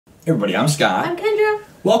Hey everybody, I'm Scott. I'm Kendra.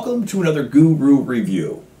 Welcome to another Guru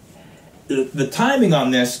Review. The timing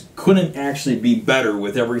on this couldn't actually be better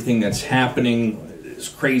with everything that's happening, this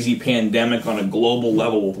crazy pandemic on a global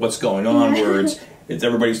level with what's going on, where it's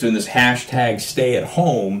everybody's doing this hashtag stay at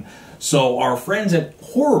home. So our friends at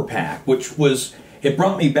Horror Pack, it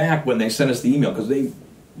brought me back when they sent us the email, because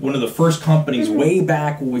one of the first companies way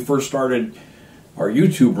back when we first started our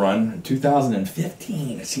YouTube run in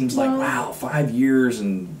 2015. It seems like, wow, 5 years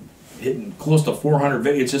and hitting close to 400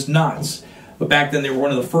 videos. It's just nuts. But back then, they were one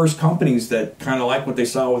of the first companies that kind of liked what they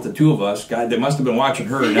saw with the two of us. God, they must have been watching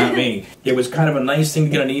her, not me. It was kind of a nice thing to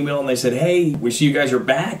get an email, and they said, hey, we see you guys are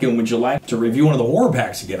back, and would you like to review one of the horror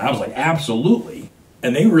packs again? I was like, absolutely.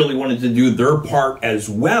 And they really wanted to do their part as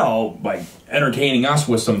well by entertaining us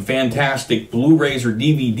with some fantastic Blu-rays or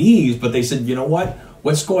DVDs, but they said, you know what?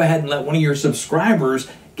 Let's go ahead and let one of your subscribers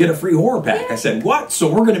get a free horror pack. I said, what? So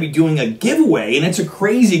we're going to be doing a giveaway, and it's a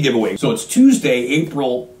crazy giveaway. So it's Tuesday,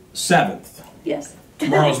 April 7th. Yes.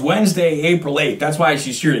 Tomorrow's Wednesday, April 8th. That's why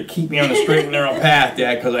she's here to keep me on the straight and narrow path,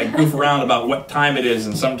 Dad, because I goof around about what time it is,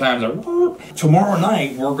 and sometimes Tomorrow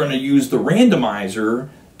night, we're going to use the randomizer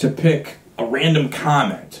to pick a random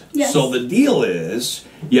comment. Yes. So the deal is,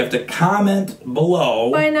 you have to comment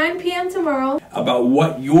below by 9 p.m. tomorrow about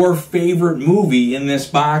what your favorite movie in this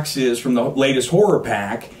box is from the latest horror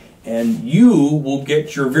pack, and you will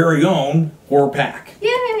get your very own horror pack.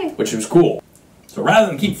 Yay! Which is cool. So rather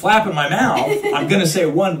than keep flapping my mouth, I'm going to say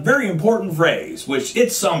one very important phrase, which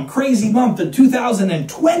it's some crazy month in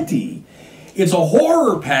 2020. It's a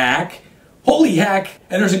horror pack, holy heck,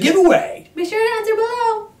 and there's a giveaway. Be sure to answer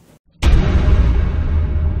below.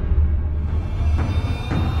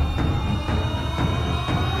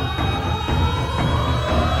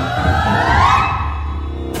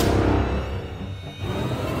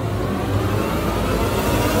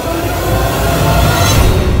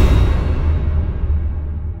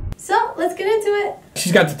 Let's get into it.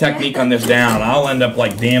 She's got the technique on this down. I'll end up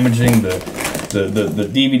like damaging the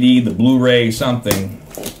DVD, the Blu-ray, something.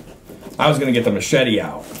 I was gonna get the machete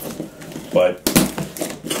out, but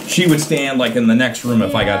she would stand like in the next room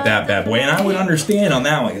if I got that bad boy, and I would understand on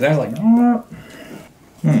that one because I was like,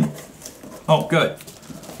 oh, good.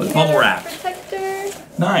 With bubble wrap. Protector.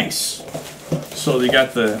 Nice. So they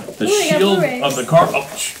got the shield of the car. Oh,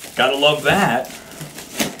 gotta love that.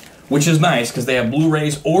 Which is nice, because they have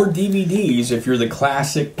Blu-rays or DVDs if you're the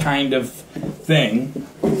classic kind of thing.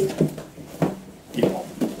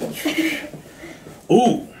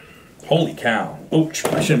 Ooh, holy cow. Oh,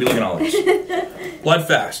 I shouldn't be looking at all this.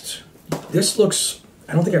 Bloodfest. This looks,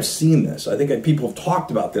 I don't think I've seen this. I think people have talked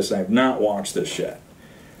about this, and I have not watched this yet.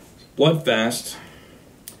 Bloodfest.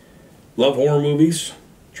 Love horror movies.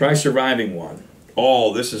 Try surviving one.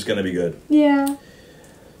 Oh, this is going to be good. Yeah.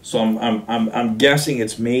 So I'm guessing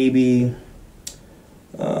it's maybe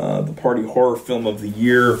the party horror film of the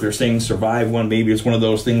year. If they're saying survive one, maybe it's one of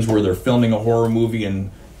those things where they're filming a horror movie and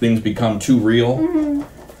things become too real.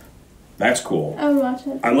 That's cool. I would watch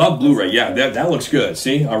it. I love Blu-ray. Yeah, that looks good.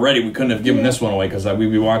 See, already we couldn't have given this one away because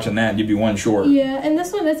we'd be watching that and you'd be one short. Yeah, and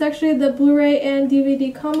this one is actually the Blu-ray and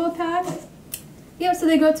DVD combo pack. Yep, so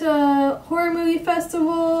they go to a horror movie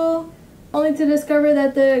festival, only to discover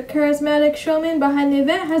that the charismatic showman behind the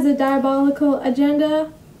event has a diabolical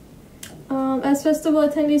agenda. As festival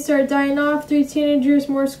attendees start dying off, three teenagers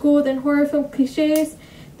more schooled in horror film cliches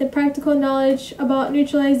than practical knowledge about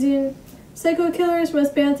neutralizing psycho killers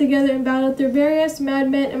must band together and battle through various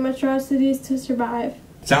madmen and monstrosities to survive.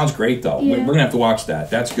 Sounds great, though. Yeah. We're going to have to watch that.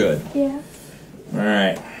 That's good. Yeah. All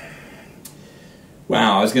right.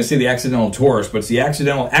 Wow, I was going to say the accidental tourist, but it's the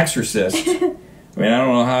accidental exorcist. I mean, I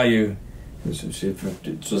don't know how you... So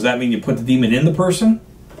does that mean you put the demon in the person?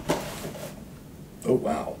 Oh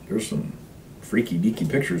wow, there's some freaky deaky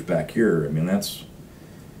pictures back here. I mean that's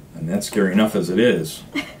scary enough as it is.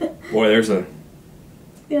 Boy, there's a...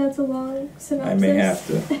 Yeah, it's a long synopsis. I may have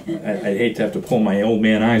to... I'd hate to have to pull my old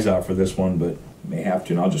man eyes out for this one, but I may have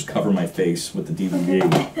to, and I'll just cover my face with the DVD.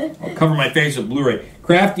 I'll cover my face with Blu-ray.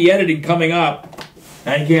 Crafty editing coming up.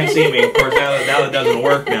 Now you can't see me. Of course, now that doesn't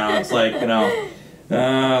work now. It's like, you know...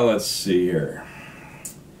 let's see here.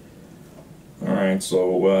 All right,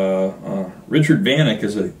 so Richard Vanek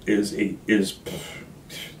is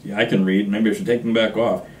yeah, I can read. Maybe I should take them back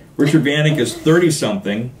off. Richard Vanek is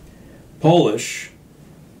 30-something, Polish,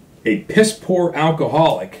 a piss poor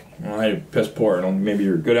alcoholic. Piss poor. Maybe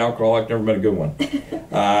you're a good alcoholic, never been a good one.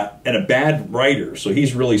 And a bad writer. So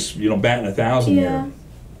he's really batting 1,000 here.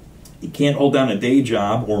 He can't hold down a day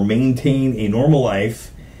job or maintain a normal life.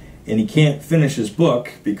 And he can't finish his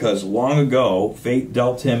book because long ago, fate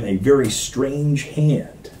dealt him a very strange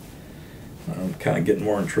hand. I'm kind of getting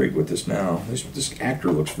more intrigued with this now. This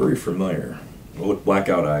actor looks very familiar. Oh, look,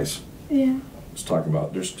 blackout eyes. Yeah. Let's talk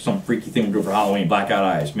about. There's some freaky thing we do for Halloween. Blackout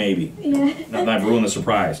eyes, maybe. Yeah. Not ruin the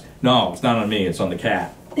surprise. No, it's not on me. It's on the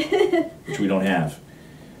cat, which we don't have.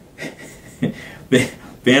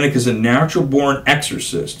 Vanek is a natural-born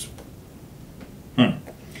exorcist.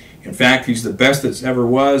 In fact, he's the best that's ever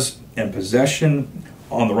was, and possession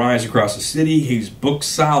on the rise across the city. He's book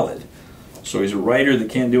solid. So he's a writer that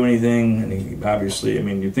can't do anything, and he obviously, I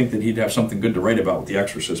mean, you'd think that he'd have something good to write about with The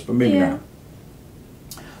Exorcist, but maybe not.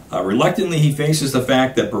 Reluctantly, he faces the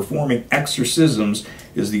fact that performing exorcisms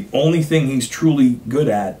is the only thing he's truly good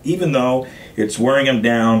at, even though it's wearing him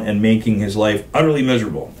down and making his life utterly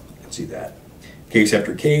miserable. You can see that. Case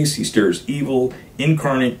after case, he stares evil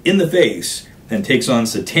incarnate in the face and takes on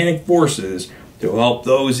satanic forces to help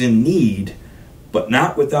those in need, but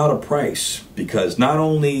not without a price, because not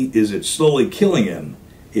only is it slowly killing him,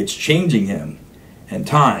 it's changing him, and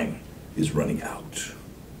time is running out.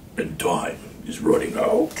 And time is running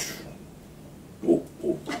out. Oh,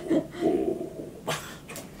 oh, oh, oh.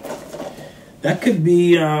 That could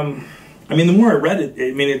be, I mean, the more I read it,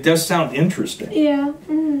 I mean, it does sound interesting. Yeah.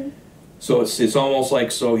 Mm-hmm. So it's almost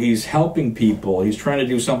like, so he's helping people. He's trying to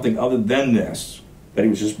do something other than this that he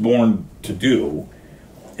was just born to do.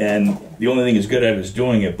 And the only thing he's good at is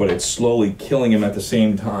doing it, but it's slowly killing him at the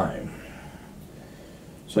same time.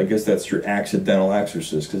 So I guess that's your accidental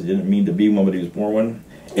exorcist, because he didn't mean to be one, but he was born one.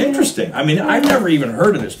 Interesting. I mean, I've never even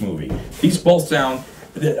heard of this movie. These both sound...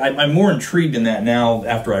 I'm more intrigued in that now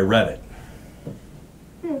after I read it.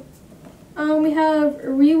 We have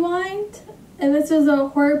Rewind, and this is a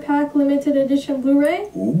horror pack limited edition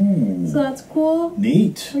Blu-ray. Ooh. So that's cool.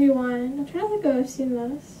 Neat. Rewind. I'm trying to think if I've seen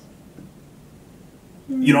this.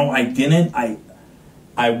 You know, I didn't.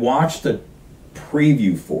 I watched a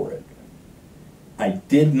preview for it. I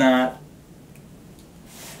did not.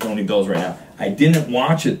 Don't need those right now. I didn't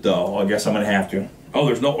watch it though. I guess I'm gonna have to. Oh,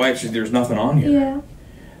 there's nothing on here. Yeah.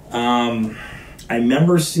 I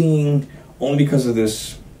remember seeing, only because of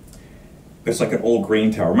this. It's like an old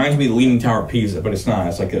grain tower. Reminds me of the Leaning Tower of Pisa, but it's not.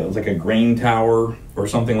 It's like a grain tower or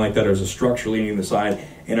something like that. There's a structure leaning to the side,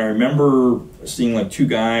 and I remember seeing like two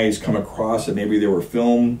guys come across it. Maybe they were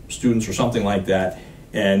film students or something like that,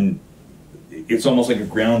 and it's almost like a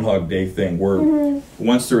Groundhog Day thing where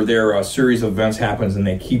once they're there, a series of events happens, and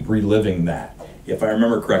they keep reliving that. If I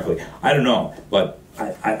remember correctly, I don't know, but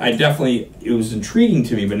I definitely, it was intriguing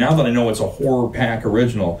to me. But now that I know it's a horror pack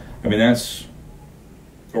original, I mean it's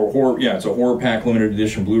a horror pack limited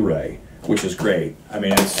edition Blu-ray, which is great. I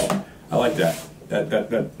mean, I like that.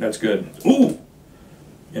 That's good. Ooh,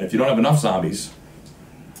 and if you don't have enough zombies,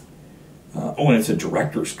 and it's a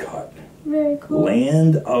director's cut. Very cool.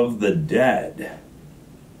 Land of the Dead,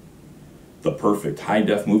 the perfect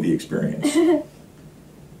high-def movie experience.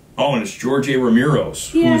 And it's George A.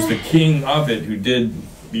 Ramirez, who's the king of it, who did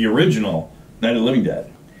the original Night of the Living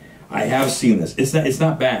Dead. I have seen this. It's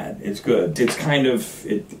not bad. It's good. It's kind of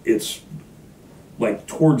it's like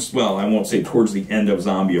towards, well, I won't say towards the end of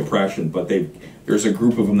zombie oppression, but there's a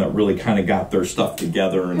group of them that really kind of got their stuff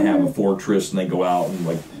together and have a fortress, and they go out and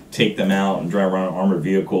like take them out and drive around in armored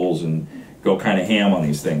vehicles and go kind of ham on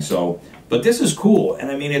these things. So, but this is cool,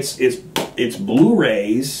 and I mean it's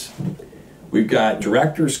Blu-rays. We've got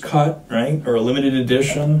director's cut, right, or a limited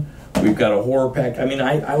edition. We've got a horror pack. I mean,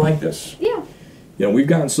 I like this. Yeah. You know, we've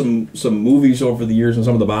gotten some movies over the years in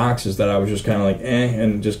some of the boxes that I was just kind of like,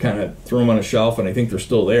 and just kind of threw them on a shelf, and I think they're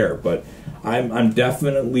still there. But I'm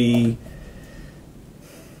definitely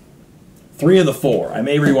 3 of the 4. I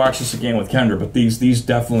may rewatch this again with Kendra, but these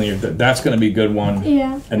definitely, that's going to be a good one.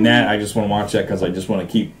 Yeah. And that, I just want to watch that because I just want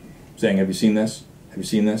to keep saying, have you seen this? Have you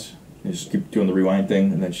seen this? And just keep doing the rewind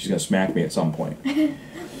thing, and then she's going to smack me at some point.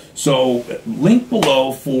 So, link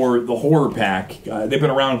below for the horror pack. They've been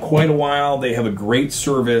around quite a while. They have a great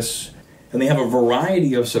service, and they have a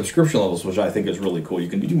variety of subscription levels, which I think is really cool. You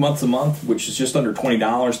can do month to month, which is just under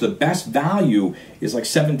 $20. The best value is like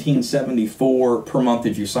 $17.74 per month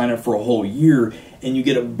if you sign up for a whole year, and you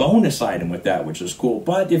get a bonus item with that, which is cool.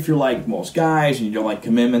 But if you're like most guys and you don't like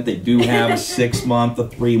commitment, they do have a 6-month, a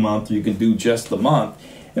 3-month, or you can do just the month.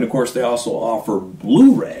 And, of course, they also offer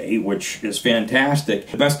Blu-ray, which is fantastic.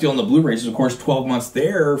 The best deal on the Blu-rays is, of course, 12 months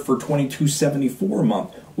there for $22.74 a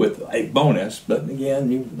month with a bonus. But, again,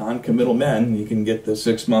 you non-committal men, you can get the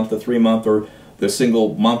 6-month, the 3-month, or the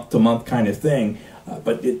single month-to-month kind of thing.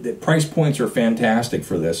 But the price points are fantastic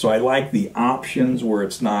for this. So I like the options where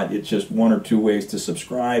it's just 1 or 2 ways to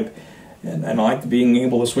subscribe. And I like being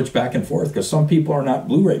able to switch back and forth because some people are not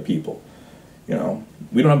Blu-ray people. you know,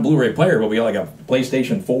 we don't have a Blu-ray player, but we got like a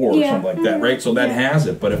PlayStation 4 or something like that, right? So that has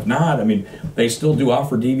it. But if not, I mean, they still do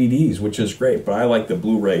offer DVDs, which is great. But I like the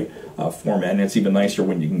Blu-ray format, and it's even nicer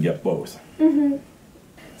when you can get both.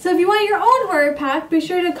 So if you want your own horror pack, be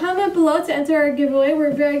sure to comment below to enter our giveaway.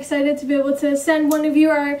 We're very excited to be able to send one of you,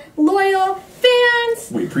 our loyal fans.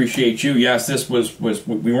 We appreciate you. Yes, this was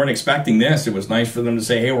we weren't expecting this. It was nice for them to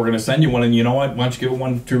say, hey, we're going to send you one, and you know what? Why don't you give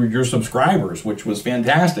one to your subscribers, which was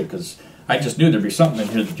fantastic, because I just knew there'd be something in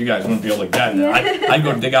here that you guys wouldn't be able to get. I'd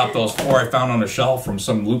go dig out those 4 I found on a shelf from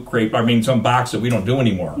some loot crate, I mean some box that we don't do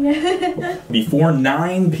anymore. Before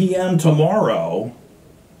 9 p.m. tomorrow,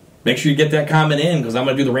 make sure you get that comment in, because I'm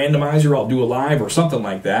going to do the randomizer. I'll do a live or something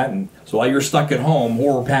like that. And so while you're stuck at home,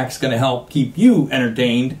 Horror Pack's going to help keep you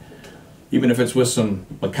entertained, even if it's with some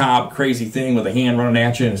macabre, crazy thing with a hand running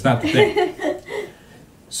at you and it's not the thing.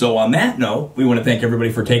 So on that note, we want to thank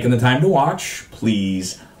everybody for taking the time to watch.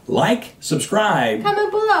 Please like, subscribe,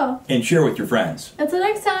 Comment below, and share with your friends. Until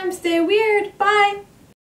next time, stay weird. Bye.